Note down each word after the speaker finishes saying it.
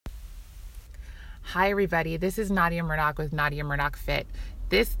Hi everybody, this is Nadia Murdoch with Nadia Murdoch Fit.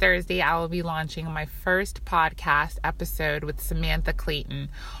 This Thursday, I will be launching my first podcast episode with Samantha Clayton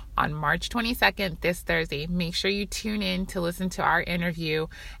on March 22nd, this Thursday. Make sure you tune in to listen to our interview,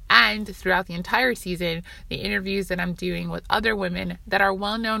 and throughout the entire season, the interviews that I'm doing with other women that are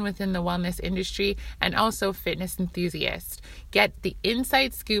well known within the wellness industry and also fitness enthusiasts. Get the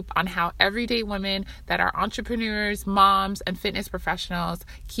inside scoop on how everyday women that are entrepreneurs, moms, and fitness professionals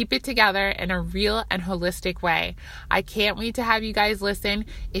keep it together in a real and holistic way. I can't wait to have you guys listen.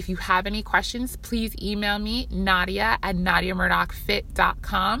 If you have any questions, please email me,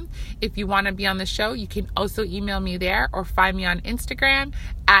 nadia@nadiamurdochfit.com. If you want to be on the show, you can also email me there or find me on Instagram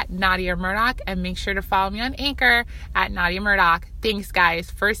at Nadia Murdoch, and make sure to follow me on Anchor at Nadia Murdoch. Thanks,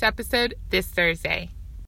 guys. First episode this Thursday.